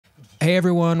Hey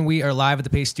everyone, we are live at the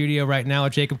Paste Studio right now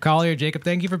with Jacob Collier. Jacob,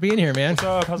 thank you for being here, man. What's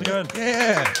up? How's it going?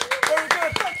 Yeah. Very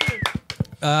good, thank you.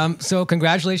 So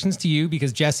congratulations to you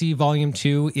because Jesse Volume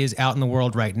 2 is out in the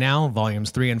world right now.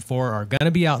 Volumes 3 and 4 are going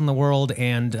to be out in the world,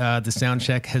 and the sound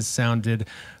check has sounded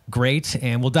great.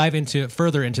 And we'll dive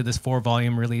further into this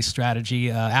 4-volume release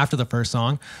strategy after the first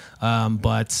song.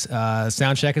 But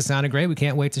sound check has sounded great. We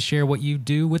can't wait to share what you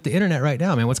do with the internet right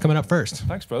now, man. What's coming up first?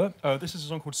 Thanks, brother. This is a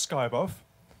song called Sky Above,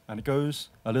 and it goes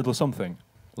a little something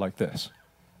like this.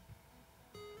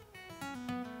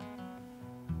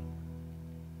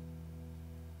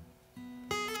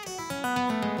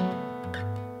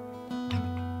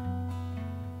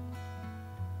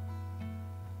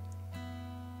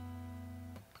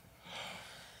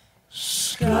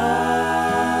 Sky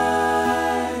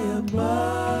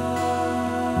above,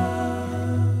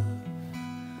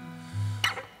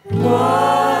 what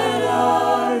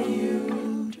are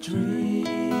you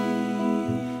dreaming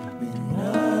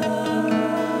of?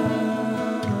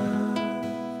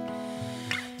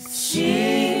 It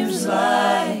seems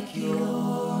like you're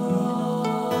all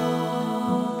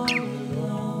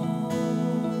alone.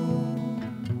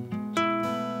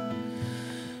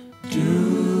 Do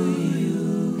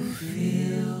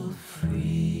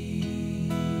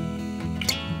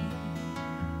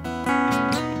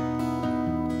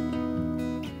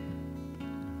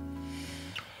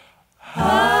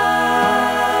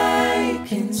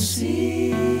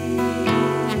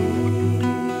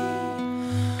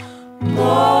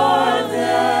more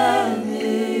than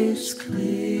is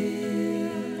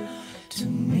clear to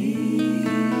me.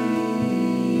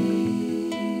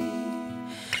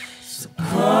 So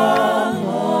come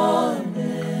on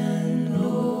and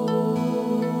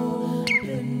open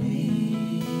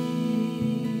me.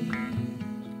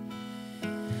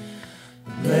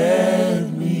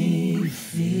 Let me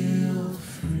feel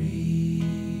free.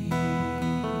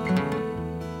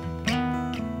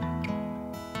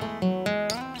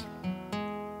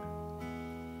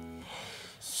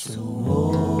 So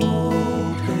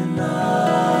open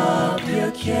up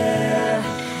your care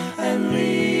and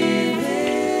leave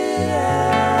it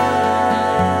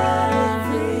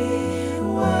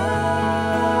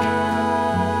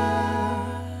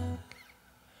everywhere.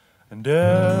 And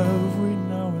every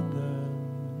now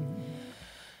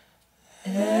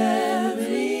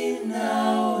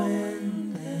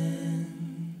and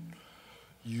then,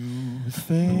 you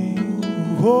think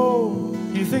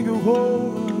of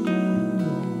home.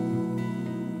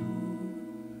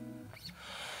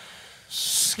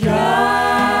 Sky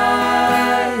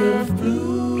of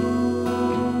blue,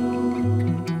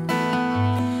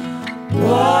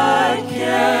 what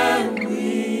can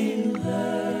we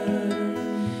learn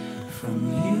from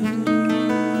you?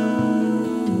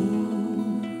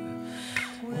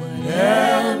 When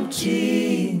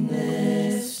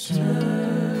emptiness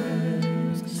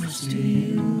turns to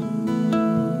you,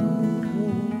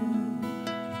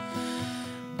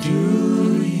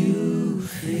 do you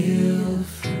feel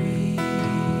free?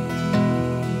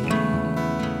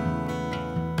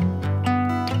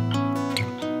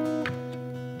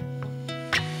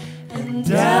 And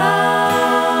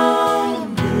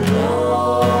down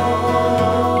below,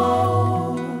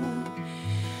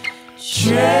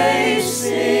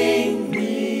 chasing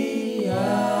the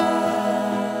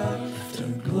afterglow,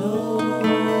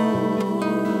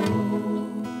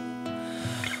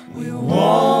 we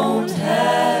won't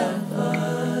have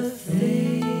a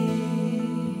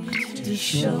thing to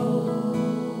show.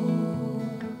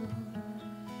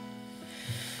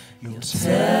 You'll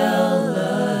tell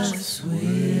us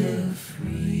we're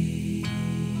free.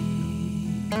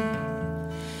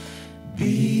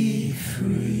 Be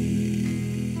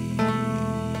free.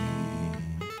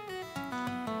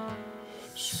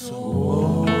 So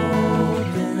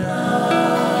open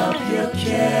up your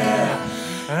care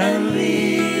and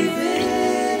leave it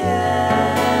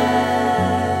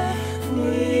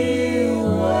everywhere.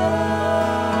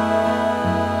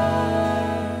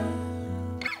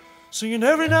 Singing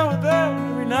every now and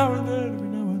then, every now and then, every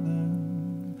now and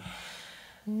then.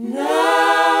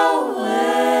 Now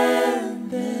and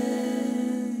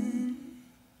then,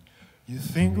 You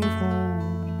think of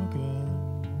home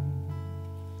again.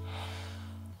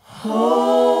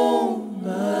 home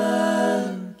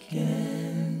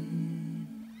again.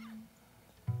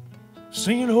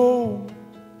 Singing home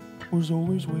was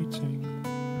always waiting.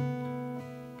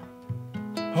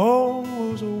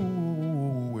 Home was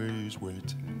always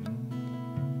waiting.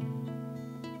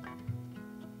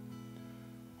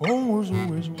 Home was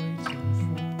always waiting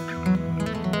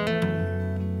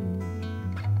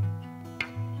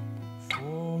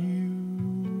for you.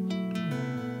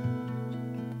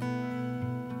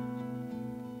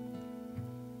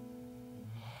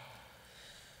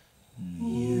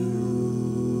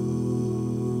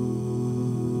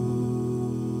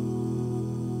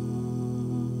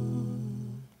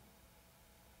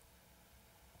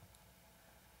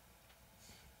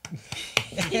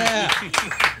 Yeah.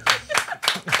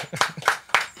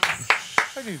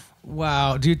 Thank you.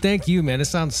 Wow, dude, thank you, man. It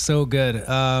sounds so good.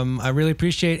 I really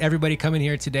appreciate everybody coming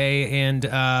here today. And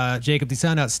Jacob, these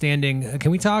sound outstanding.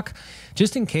 Can we talk,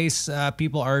 just in case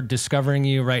people are discovering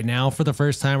you right now for the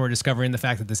first time, or discovering the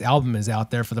fact that this album is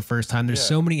out there for the first time? There's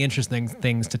so many interesting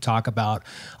things to talk about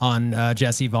on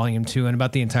Jesse Volume 2 and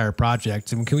about the entire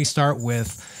project. And can we start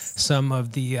with some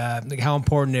of the like how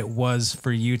important it was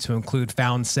for you to include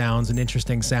found sounds and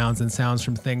interesting sounds and sounds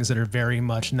from things that are very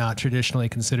much not traditionally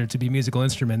considered to be musical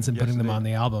instruments, and putting them on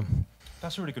the album?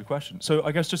 That's a really good question. So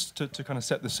I guess just to kind of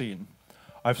set the scene,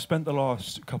 I've spent the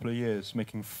last couple of years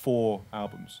making 4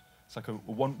 albums. It's like a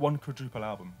one quadruple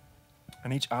album,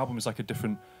 and each album is like a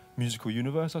different musical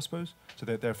universe, I suppose. So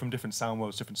they're from different sound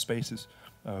worlds, different spaces.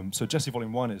 So Jesse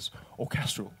Volume 1 is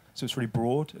orchestral, so it's really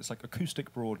broad. It's like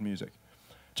acoustic broad music.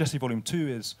 Jesse Volume 2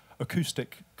 is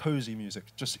acoustic, cozy music,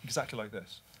 just exactly like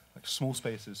this, like small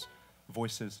spaces,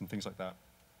 voices, and things like that.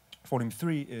 Volume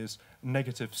 3 is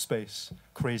negative space,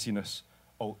 craziness,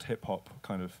 alt hip-hop,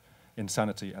 kind of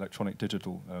insanity, electronic,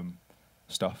 digital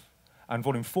stuff. And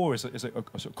Volume 4 is a sort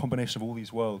of combination of all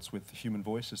these worlds with the human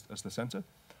voice as the center.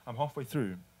 I'm halfway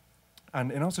through. And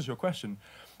in answer to your question,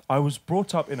 I was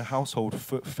brought up in a household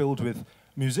filled with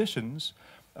musicians,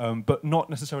 but not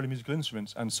necessarily musical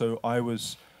instruments. And so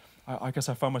I guess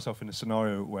I found myself in a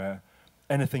scenario where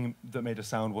anything that made a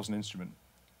sound was an instrument.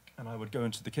 And I would go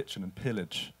into the kitchen and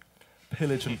pillage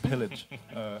and pillage.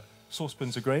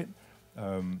 Saucepans are great.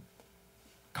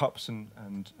 Cups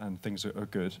and things are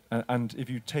good. And if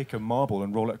you take a marble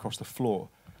and roll it across the floor,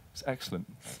 it's excellent.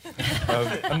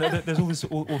 And there's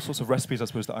all sorts of recipes, I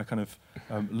suppose, that I kind of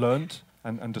learned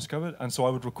and discovered. And so I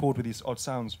would record with these odd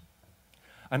sounds.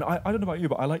 And I don't know about you,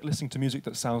 but I like listening to music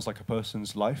that sounds like a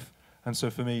person's life. And so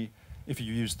for me, if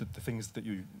you use the things that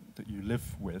you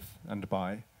live with and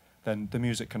by, then the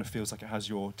music kind of feels like it has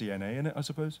your DNA in it, I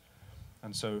suppose.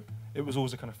 And so it was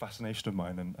always a kind of fascination of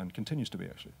mine, and continues to be,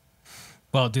 actually.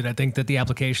 Well, dude, I think that the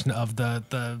application of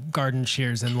the garden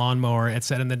shears and lawnmower, et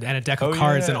cetera, and a deck of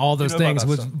cards and all those things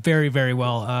was very, very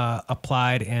well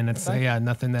applied. And it's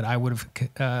nothing that I would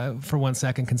have for one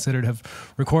second considered of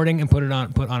recording and put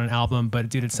on an album. But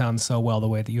dude, it sounds so well the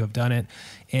way that you have done it.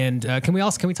 And can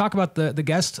we talk about the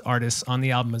guest artists on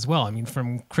the album as well? I mean,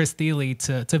 from Chris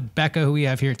Thiele to Becca, who we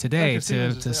have here today,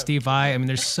 to Steve Vai. I mean,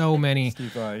 there's so many.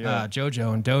 Steve Vai,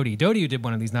 Jojo and Dodie. Dodie, you did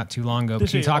one of these not too long ago.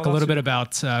 Can you talk a little bit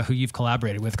about who you've collaborated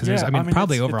with? Because there's,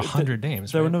 probably over 100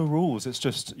 names. There are no rules. It's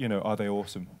just, are they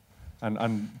awesome?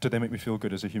 And do they make me feel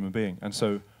good as a human being? And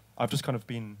so I've just kind of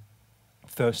been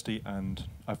thirsty, and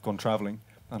I've gone traveling,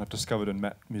 and I've discovered and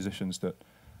met musicians that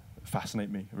fascinate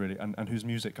me, really, and whose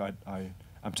music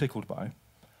I'm tickled by.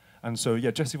 And so,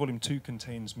 Jesse Volume 2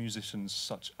 contains musicians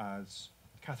such as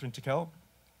Catherine Tickell,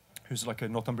 who's like a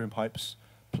Northumbrian Pipes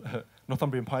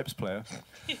player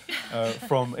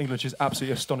from England. She's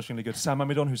absolutely astonishingly good. Sam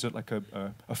Amidon, who's like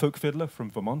a folk fiddler from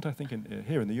Vermont, I think,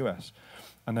 here in the US.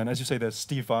 And then, as you say, there's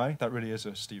Steve Vai. That really is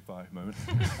a Steve Vai moment.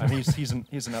 And he's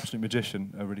an absolute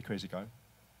magician, a really crazy guy.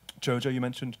 Jojo, you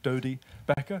mentioned, Dodie,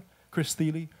 Becca, Chris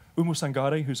Thiele, Umu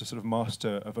Sangare, who's a sort of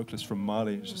master vocalist from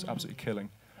Mali, who's just absolutely killing.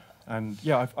 And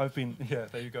I've been there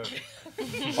you go.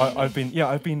 I've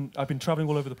been traveling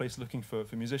all over the place looking for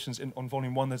musicians. On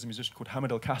Volume 1, there's a musician called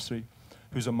Hamid El Kasri,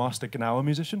 who's a master Gnawa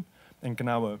musician. And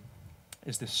Gnawa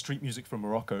is this street music from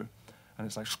Morocco, and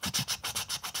it's like,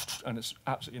 and it's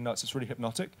absolutely nuts. It's really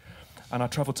hypnotic. And I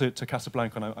traveled to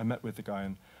Casablanca, and I met with the guy,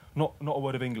 and not a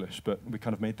word of English, but we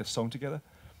kind of made this song together.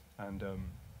 And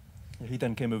he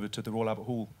then came over to the Royal Albert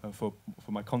Hall for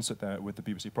my concert there with the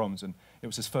BBC Proms, and it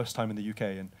was his first time in the UK,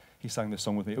 and he sang this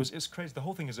song with me. It's crazy. The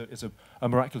whole thing is a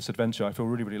miraculous adventure. I feel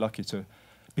really, really lucky to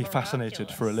be fascinated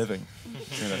for a living.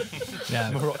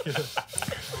 Yeah. Miraculous.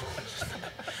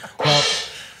 Well,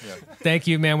 thank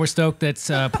you, man. We're stoked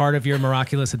that part of your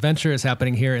miraculous adventure is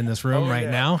happening here in this room right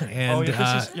now. And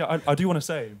I do want to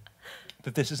say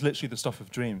that this is literally the stuff of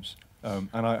dreams. And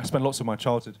I spent lots of my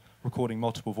childhood recording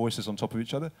multiple voices on top of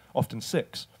each other, often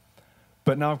 6.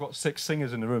 But now I've got 6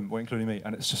 singers in the room, including me,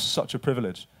 and it's just such a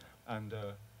privilege. And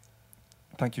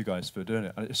thank you guys for doing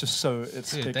it. And it's just so,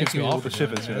 it gives me all the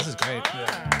shivers. This is great.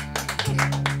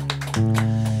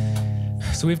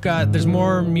 So there's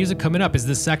more music coming up. Is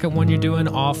the second one you're doing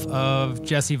off of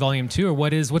Jesse Volume 2, or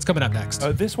what's coming up next?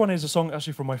 This one is a song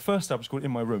actually from my first album. It's called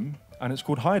In My Room, and it's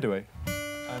called Hideaway.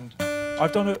 And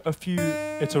I've done a few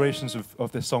iterations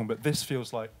of this song, but this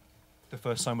feels like the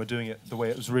first time we're doing it the way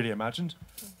it was really imagined,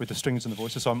 with the strings and the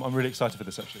voices. So I'm really excited for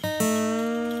this, actually.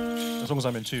 As long as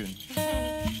I'm in tune.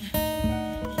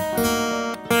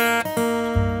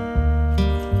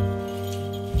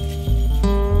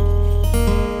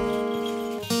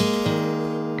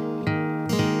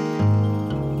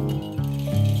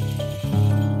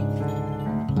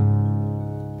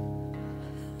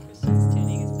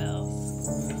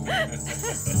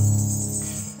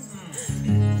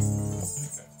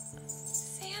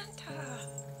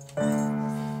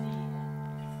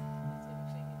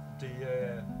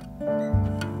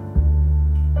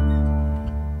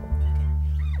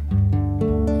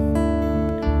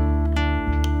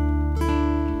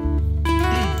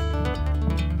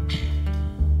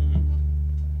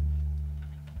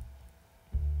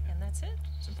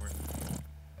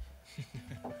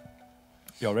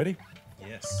 Y'all ready?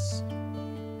 Yes.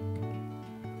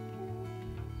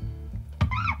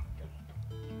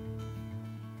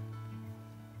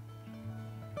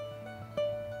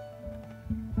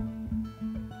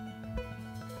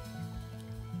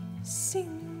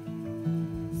 Sing.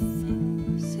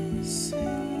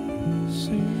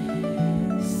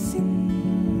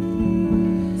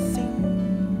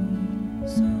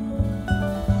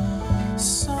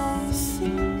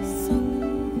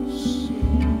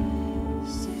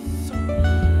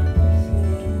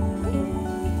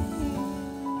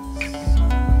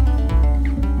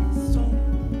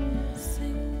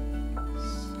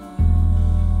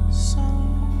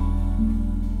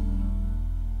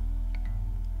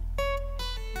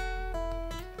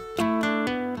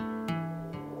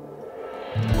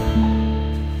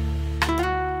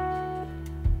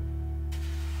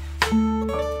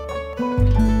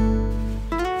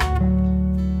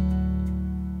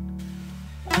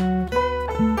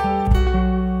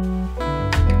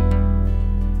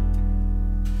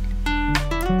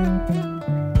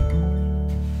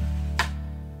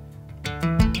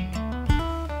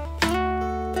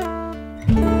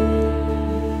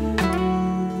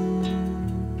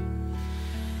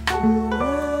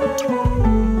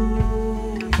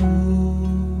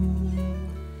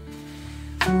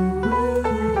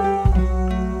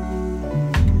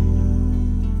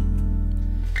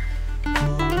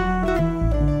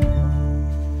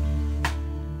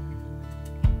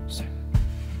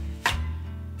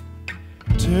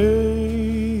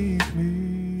 Take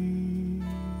me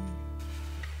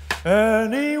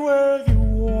anywhere you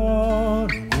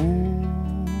wanna go.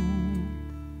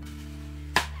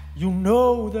 You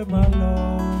know that my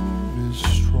love is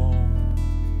strong.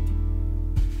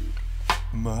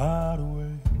 My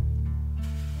hideaway.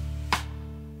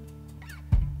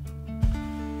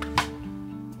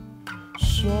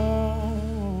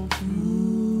 So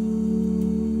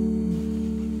blue,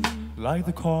 like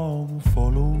the calm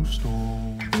follows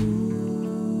storm.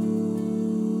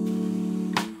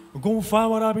 I'm gonna find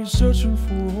what I've been searching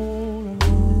for all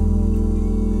along.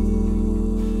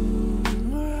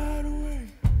 Right away.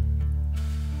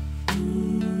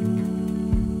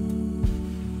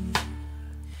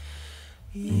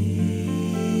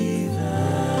 Even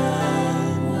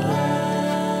when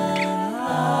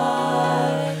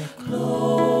I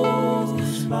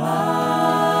close my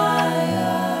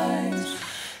eyes,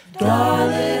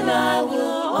 darling, I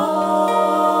will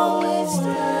always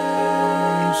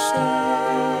stay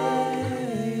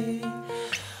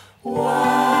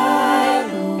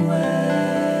wide awake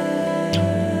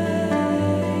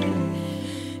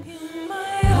in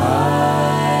my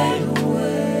hideaway.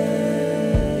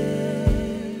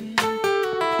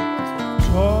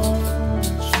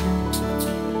 Touch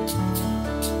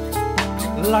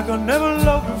me like I never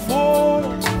loved before,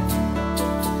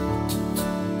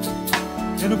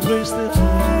 in a place that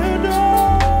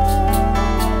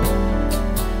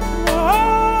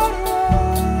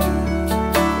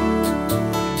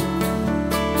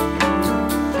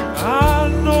I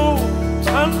know.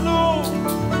 I know,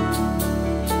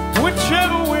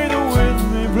 whichever way the wind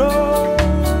may blow,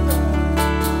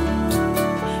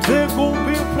 there's gonna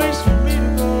be a place for me to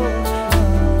go.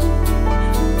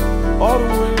 All the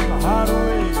way, my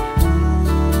hideaway.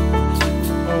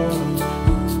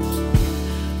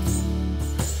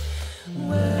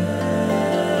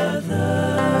 Whether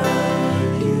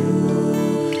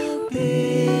you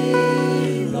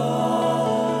be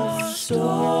lost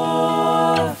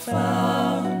or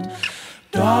found,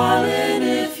 darling,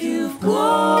 if you've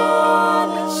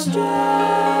gone astray,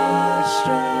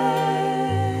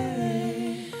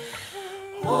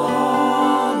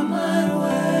 on my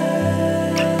way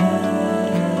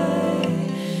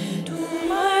to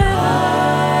my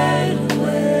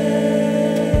hideaway.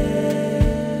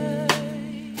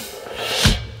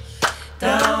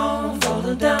 Down,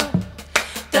 follow down,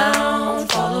 down,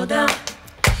 follow down,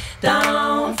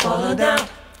 down, follow down,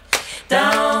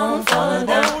 down, follow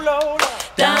down,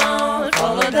 down,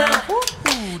 follow down,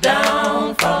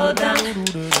 down, follow down,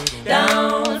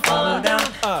 down, follow down,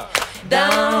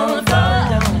 down, follow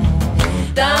down,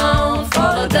 down,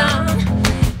 follow down,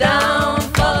 down,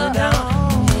 follow down,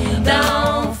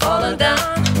 down, follow down,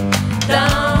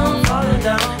 down, follow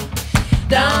down,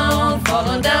 down,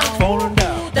 follow down, Falling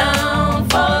down, down,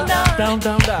 follow down, down,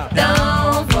 down, down.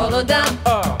 down, follow down,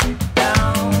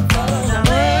 down, follow down,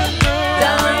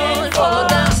 down, follow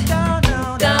down,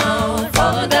 down,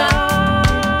 follow down,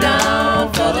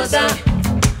 down, follow down,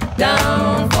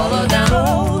 down, follow down.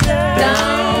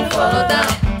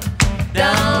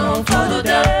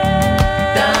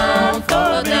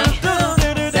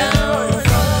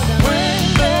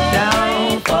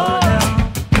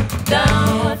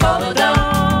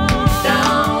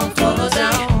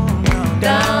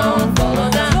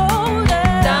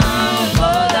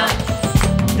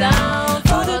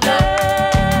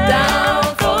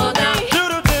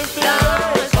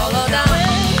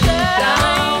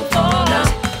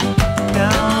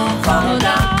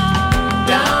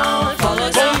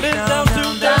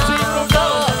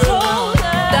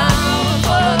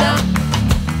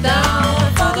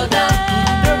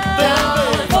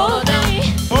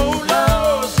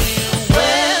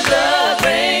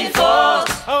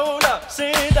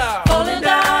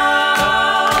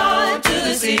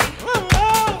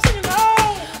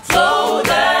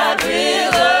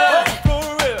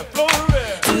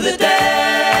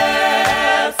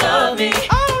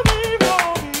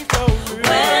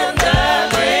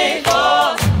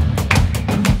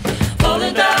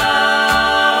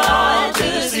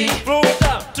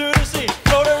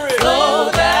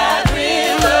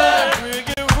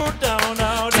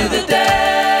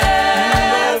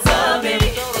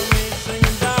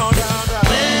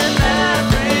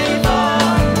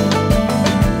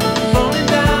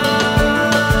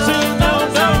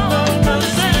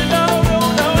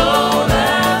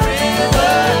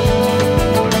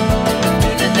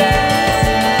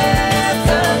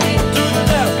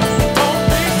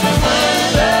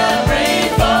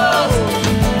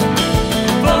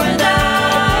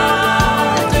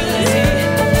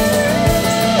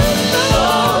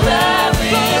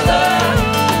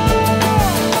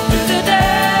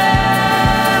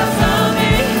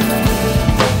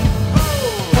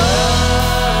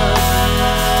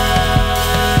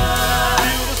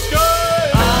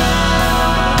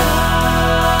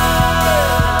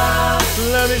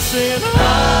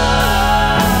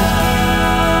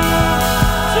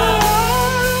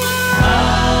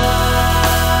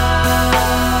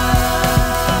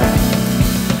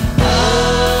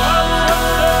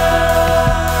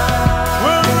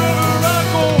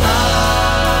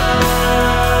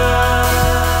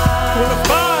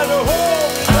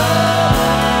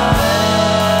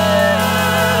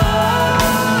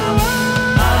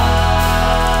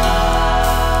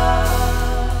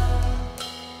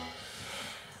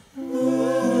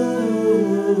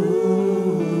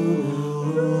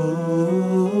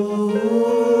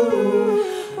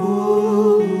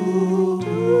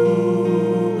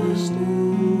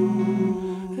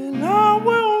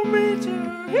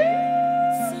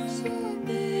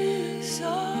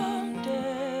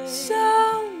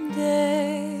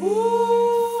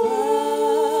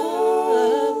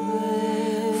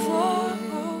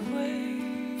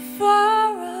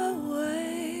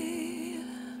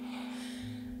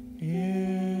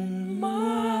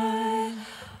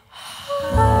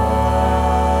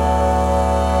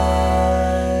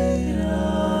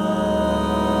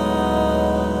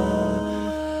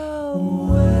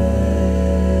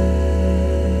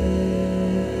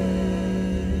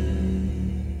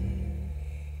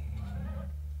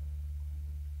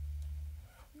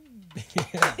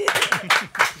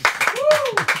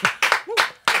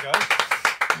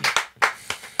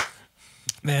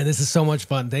 Man, this is so much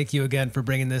fun. Thank you again for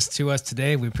bringing this to us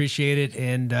today. We appreciate it,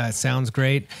 and it sounds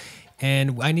great.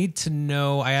 And I need to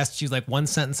know, I asked you like one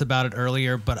sentence about it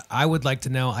earlier, but I would like to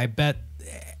know, I bet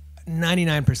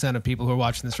 99% of people who are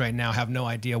watching this right now have no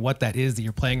idea what that is that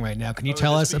you're playing right now. Can you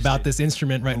tell us about this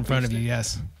instrument right in front of you?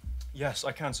 Yes. Yes,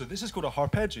 I can. So this is called a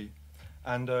Harpejji,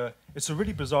 and it's a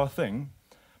really bizarre thing,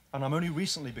 and I'm only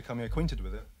recently becoming acquainted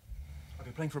with it. I've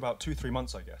been playing for about 2-3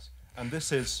 months, I guess. And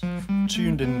this is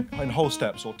tuned in whole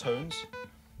steps or tones,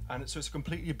 and so it's a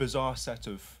completely bizarre set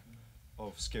of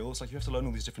skills. Like you have to learn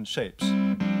all these different shapes.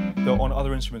 Though on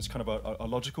other instruments kind of are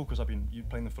logical because I've been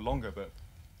playing them for longer, but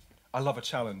I love a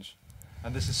challenge,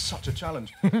 and this is such a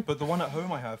challenge. But the one at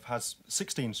home I have has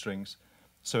 16 strings,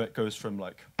 so it goes from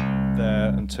like there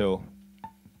until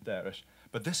there-ish.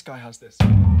 But this guy has this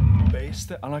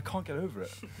bass, and I can't get over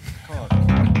it.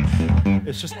 Can't.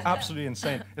 It's just absolutely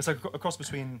insane. It's like a cross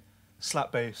between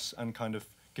slap bass and kind of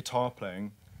guitar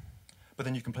playing, but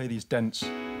then you can play these dense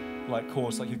like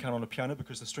chords like you can on a piano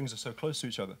because the strings are so close to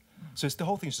each other. So the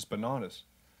whole thing's just bananas.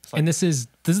 Like, and this is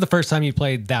the first time you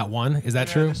played that one, is that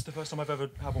true? This is the first time I've ever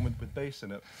had one with bass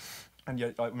in it. And yeah,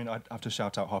 I mean, I'd have to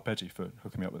shout out Harpejji for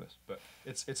hooking me up with this. But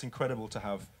it's incredible to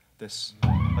have this,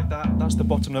 like that's the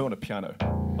bottom note on a piano.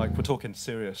 Like we're talking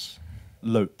serious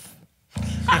loath.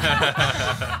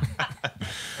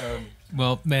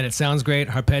 Well, man, it sounds great.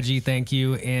 Harpejji, thank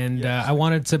you. And yes. I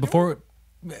wanted to, before...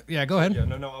 Yeah, go ahead. Yeah,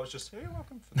 no, I was just, hey,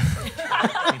 welcome.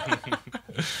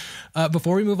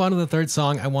 Before we move on to the third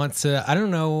song, I want to, I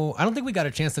don't think we got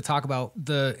a chance to talk about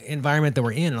the environment that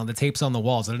we're in on the tapes on the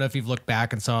walls. I don't know if you've looked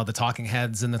back and saw the Talking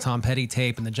Heads and the Tom Petty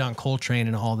tape and the John Coltrane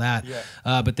and all that.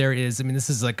 Yeah. But there is, I mean, this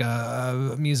is like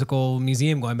a musical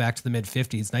museum going back to the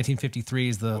mid-50s. 1953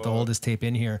 is the oldest tape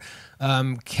in here.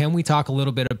 Can we talk a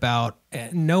little bit about,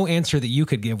 no answer that you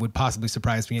could give would possibly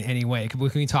surprise me in any way. Can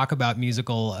we talk about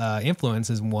musical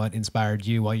influences and what inspired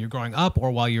you while you're growing up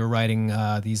or while you were writing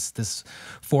this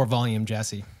 4-volume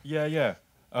Jesse? Yeah.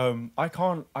 I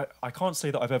can't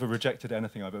say that I've ever rejected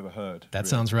anything I've ever heard. That really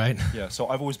sounds right. Yeah, so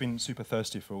I've always been super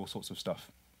thirsty for all sorts of stuff.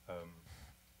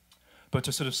 But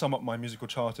to sort of sum up my musical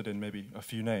childhood in maybe a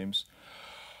few names,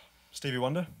 Stevie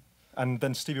Wonder, and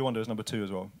then Stevie Wonder is number 2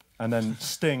 as well. And then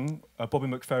Sting, Bobby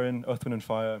McFerrin, Earth, Wind and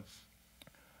Fire,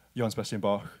 Johann Sebastian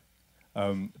Bach,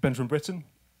 Benjamin Britten,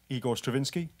 Igor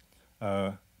Stravinsky,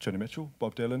 Joni Mitchell,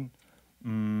 Bob Dylan,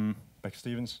 Becca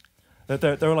Stevens.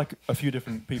 There are like a few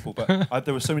different people, but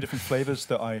there were so many different flavors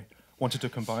that I wanted to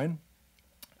combine.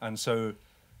 And so,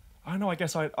 I don't know, I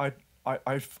guess I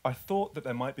thought that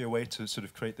there might be a way to sort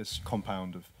of create this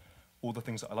compound of all the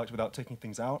things that I liked without taking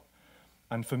things out.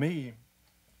 And for me,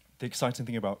 the exciting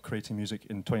thing about creating music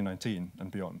in 2019 and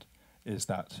beyond is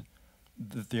that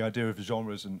the idea of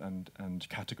genres and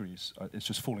categories is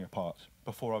just falling apart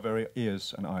before our very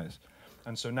ears and eyes.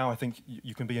 And so now I think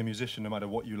you can be a musician no matter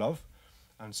what you love.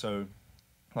 And so,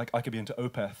 like, I could be into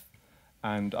Opeth,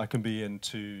 and I can be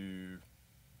into...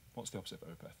 What's the opposite of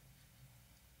Opeth?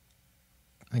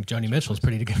 I think Joni Mitchell's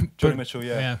pretty good. Joni Mitchell,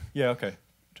 yeah. Yeah, okay.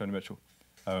 Joni Mitchell.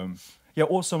 Yeah,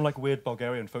 or some, like, weird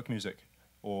Bulgarian folk music,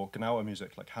 or Gnawa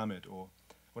music, like Hamid, or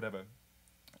whatever.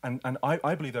 And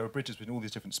I believe there are bridges between all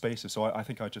these different spaces, so I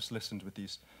think I just listened with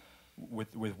these...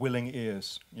 with willing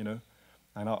ears, you know?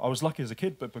 And I was lucky as a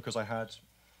kid, but because I had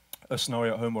a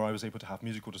scenario at home where I was able to have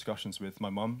musical discussions with my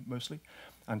mum mostly.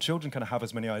 And children kind of have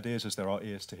as many ideas as there are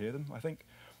ears to hear them, I think.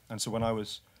 And so when I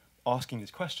was asking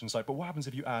these questions, like, but what happens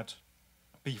if you add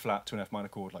B flat to an F minor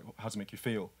chord? Like, how does it make you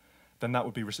feel? Then that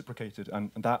would be reciprocated.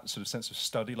 And that sort of sense of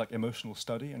study, like emotional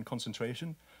study and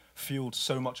concentration, fueled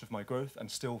so much of my growth and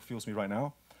still fuels me right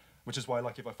now. Which is why,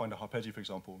 like, if I find a Harpejji, for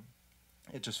example,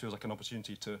 it just feels like an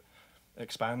opportunity to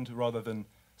expand rather than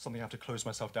something I have to close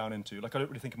myself down into. Like, I don't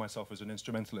really think of myself as an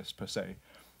instrumentalist per se.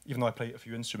 Even though I play a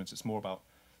few instruments, it's more about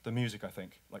the music, I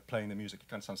think. Like, playing the music, it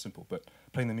kind of sounds simple, but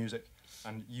playing the music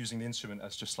and using the instrument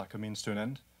as just like a means to an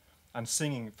end. And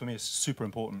singing, for me, is super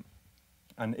important.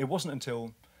 And it wasn't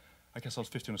until, I guess I was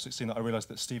 15 or 16, that I realized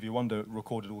that Stevie Wonder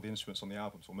recorded all the instruments on the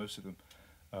albums, or most of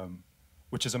them,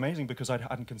 which is amazing because I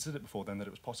hadn't considered before then that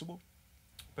it was possible.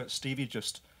 But Stevie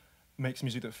just makes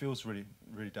music that feels really,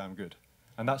 really damn good.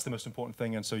 And that's the most important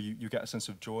thing, and so you get a sense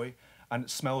of joy. And it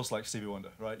smells like Stevie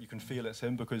Wonder, right? You can feel it's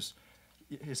him because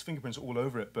his fingerprints are all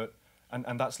over it, but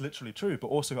and that's literally true. But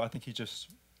also, I think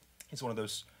he's one of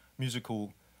those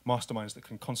musical masterminds that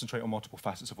can concentrate on multiple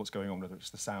facets of what's going on, whether it's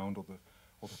the sound or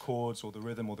the chords or the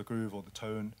rhythm or the groove or the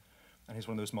tone. And he's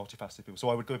one of those multifaceted people. So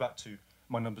I would go back to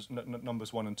my numbers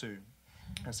 1 and 2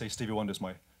 and say Stevie Wonder's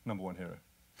my number 1 hero.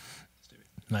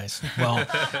 Nice. Well,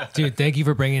 dude, thank you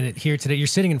for bringing it here today. You're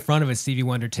sitting in front of a Stevie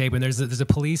Wonder tape, and there's a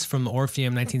Police from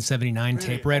Orpheum 1979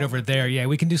 tape right over there. Yeah,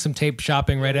 we can do some tape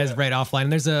shopping right offline.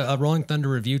 And there's a Rolling Thunder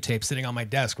review tape sitting on my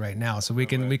desk right now, so we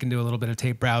can do a little bit of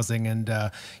tape browsing. And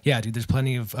yeah, dude, there's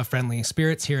plenty of friendly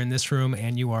spirits here in this room,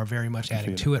 and you are very much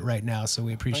adding to it right now. So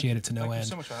we appreciate it to no end. Thank you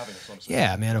so much for having us. Honestly.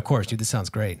 Yeah, man, of course, dude. This sounds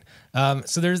great.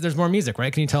 So there's more music,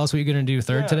 right? Can you tell us what you're gonna do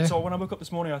third today? So when I woke up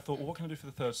this morning, I thought, well, what can I do for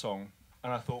the third song?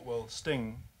 And I thought, well,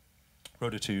 Sting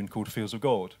wrote a tune called Fields of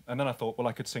Gold. And then I thought, well,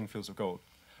 I could sing Fields of Gold.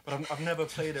 But I've never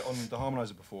played it on the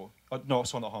harmonizer before. No,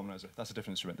 sorry, not harmonizer. That's a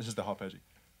different instrument. This is the Harpejji.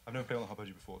 I've never played on the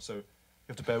Harpejji before, so you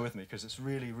have to bear with me, because it's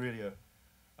really, really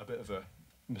a bit of a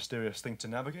mysterious thing to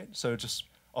navigate. So just,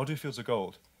 I'll do Fields of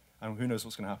Gold, and who knows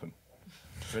what's going to happen.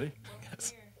 Ready?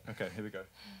 Yes. Okay, here we go.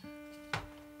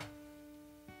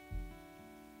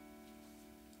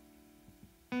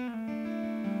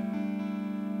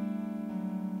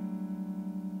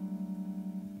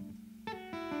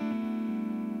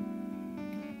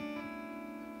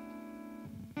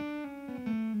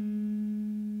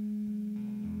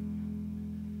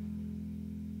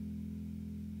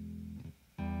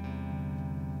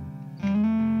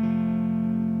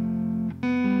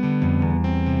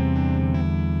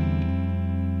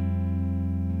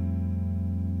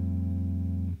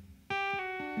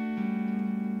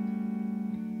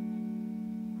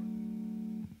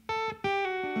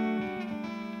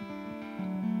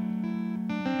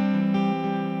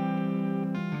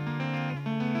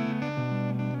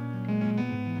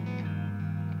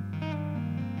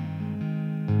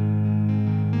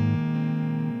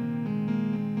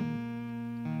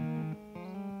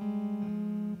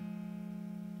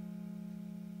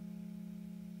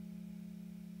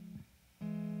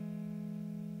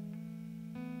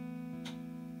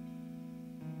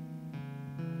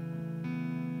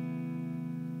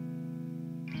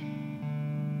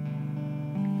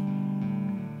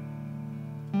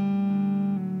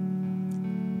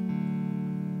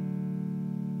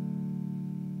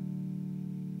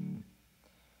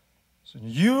 So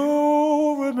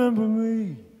you remember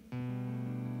me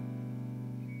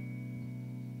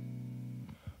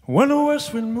when the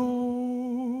west wind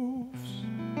moves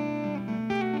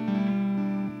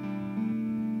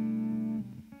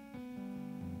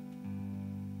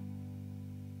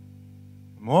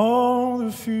among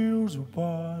the fields of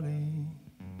barley.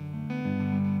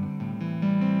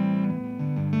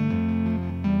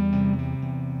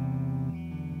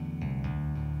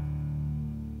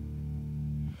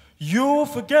 You'll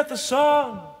forget the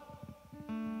sun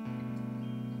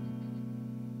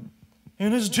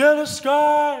in his jealous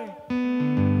sky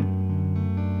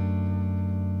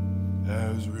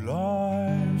as we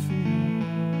lie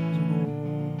fields of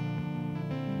gold.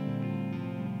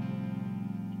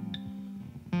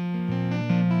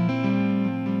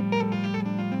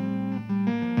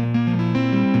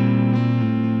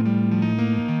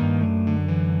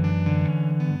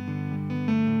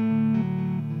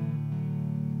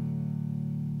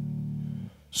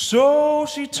 So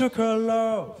she took her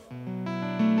love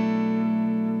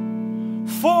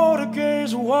for to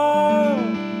gaze a while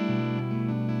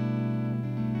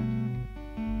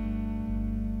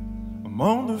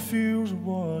among the fields of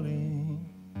barley.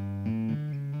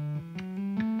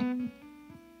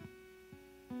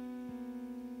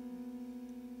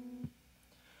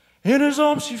 In his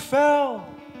arms she fell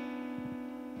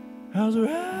as her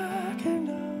hair came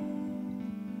down.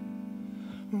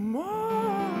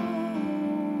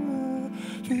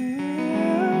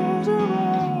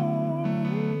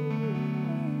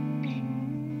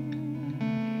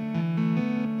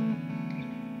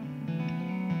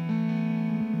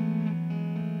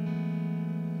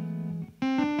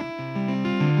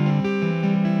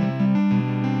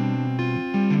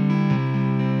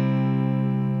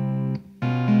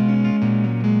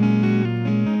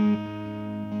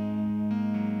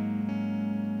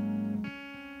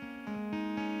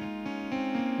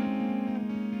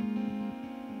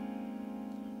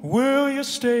 you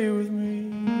stay with me?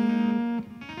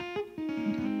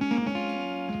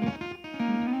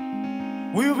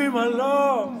 Will you be my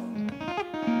love?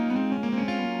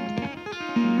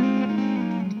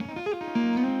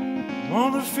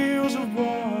 On the fields of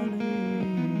barley,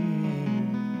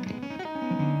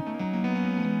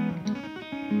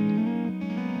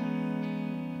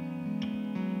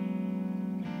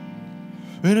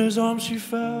 in his arms she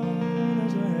fell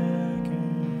as her hair came down.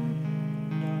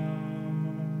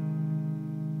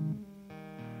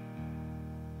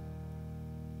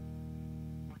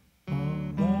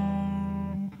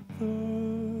 Along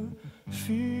the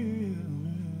fields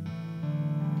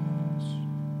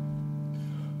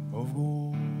of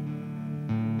gold.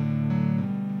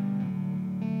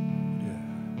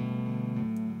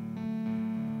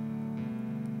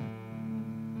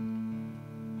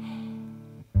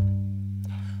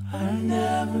 I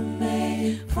never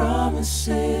made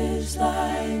promises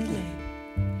lightly,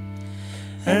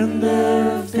 and there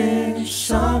have been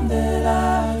some that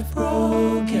I've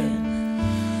broken.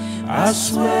 I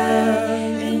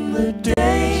swear in the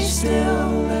days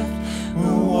still left,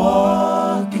 we'll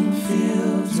walk in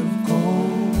fields of gold.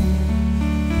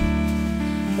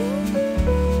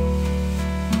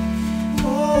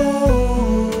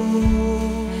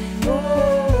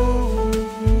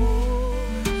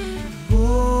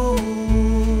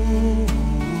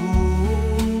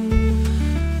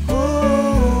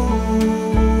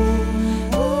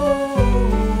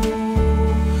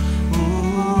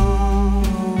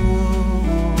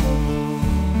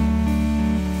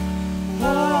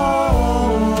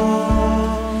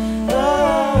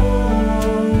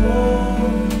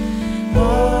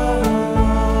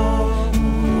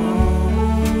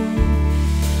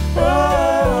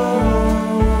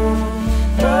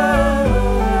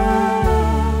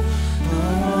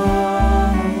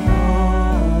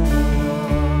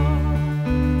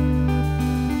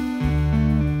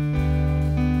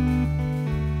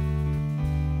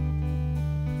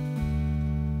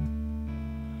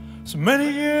 So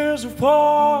many years have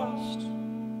passed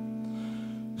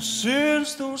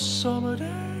since those summer days.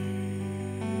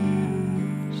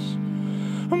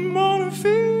 I'm on the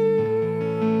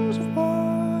fields of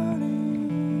barley,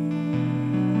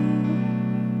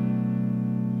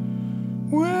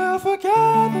 we'll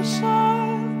forget the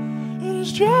sun in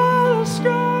his jealous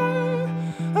sky,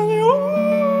 and you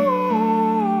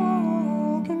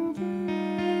walk in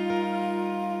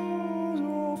fields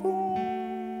of gold.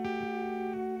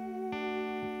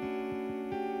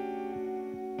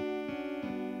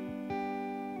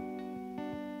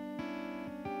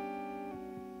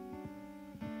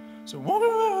 So walking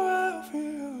around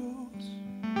fields.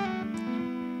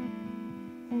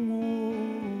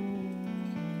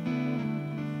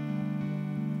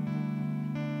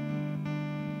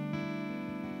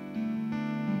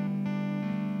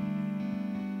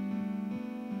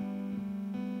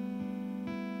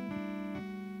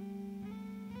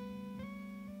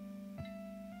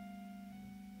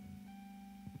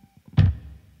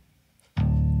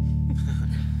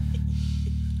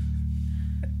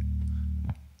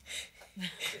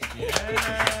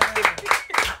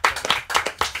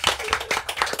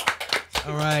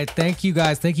 All right. Thank you,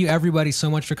 guys. Thank you, everybody, so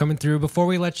much for coming through. Before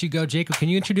we let you go, Jacob, can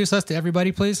you introduce us to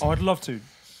everybody, please? Oh, I'd love to.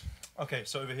 Okay,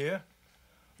 so over here,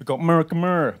 we've got Michael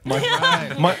Mayo.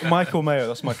 That's Michael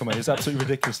Mayo. He's absolutely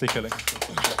ridiculously killing.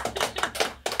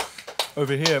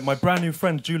 Over here, my brand new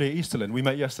friend, Julia Easterlin. We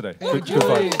met yesterday. Hey, good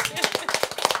vibes.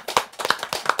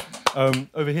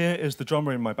 Over here is the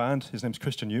drummer in my band. His name's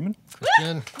Christian Euman.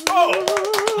 Christian.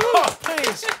 Oh,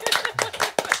 please.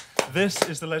 This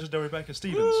is the legendary Becca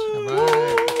Stevens. All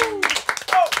right.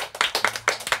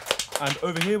 And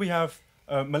over here we have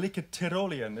Malika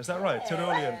Tirolien. Is that right?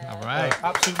 Tirolien. All right.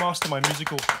 Absolute mastermind,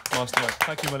 musical mastermind.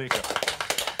 Thank you, Malika.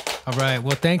 All right.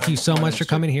 Well, thank you so much for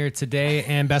coming here today,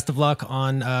 and best of luck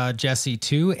on Jesse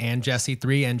 2 and Jesse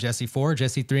 3 and Jesse 4.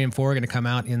 Jesse 3 and 4 are going to come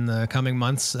out in the coming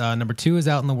months. Number 2 is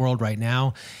out in the world right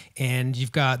now, and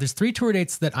there's 3 tour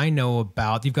dates that I know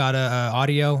about. You've got a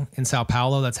audio in Sao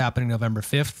Paulo that's happening November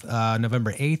 5th.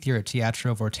 November 8th, you're at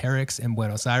Teatro Vorterix in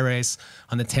Buenos Aires.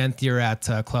 On the 10th, you're at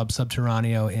Club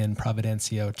Subterraneo in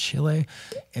Providencio, Chile.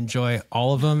 Enjoy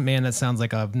all of them. Man, that sounds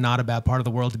like not a bad part of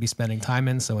the world to be spending time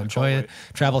in, so enjoy it.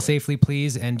 Travel safely,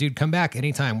 please. And dude, come back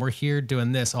anytime. We're here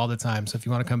doing this all the time. So if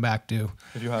you want to come back, do.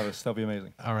 If you have us, that'll be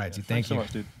amazing. All right, dude. Thank you so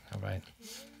much, dude. All right.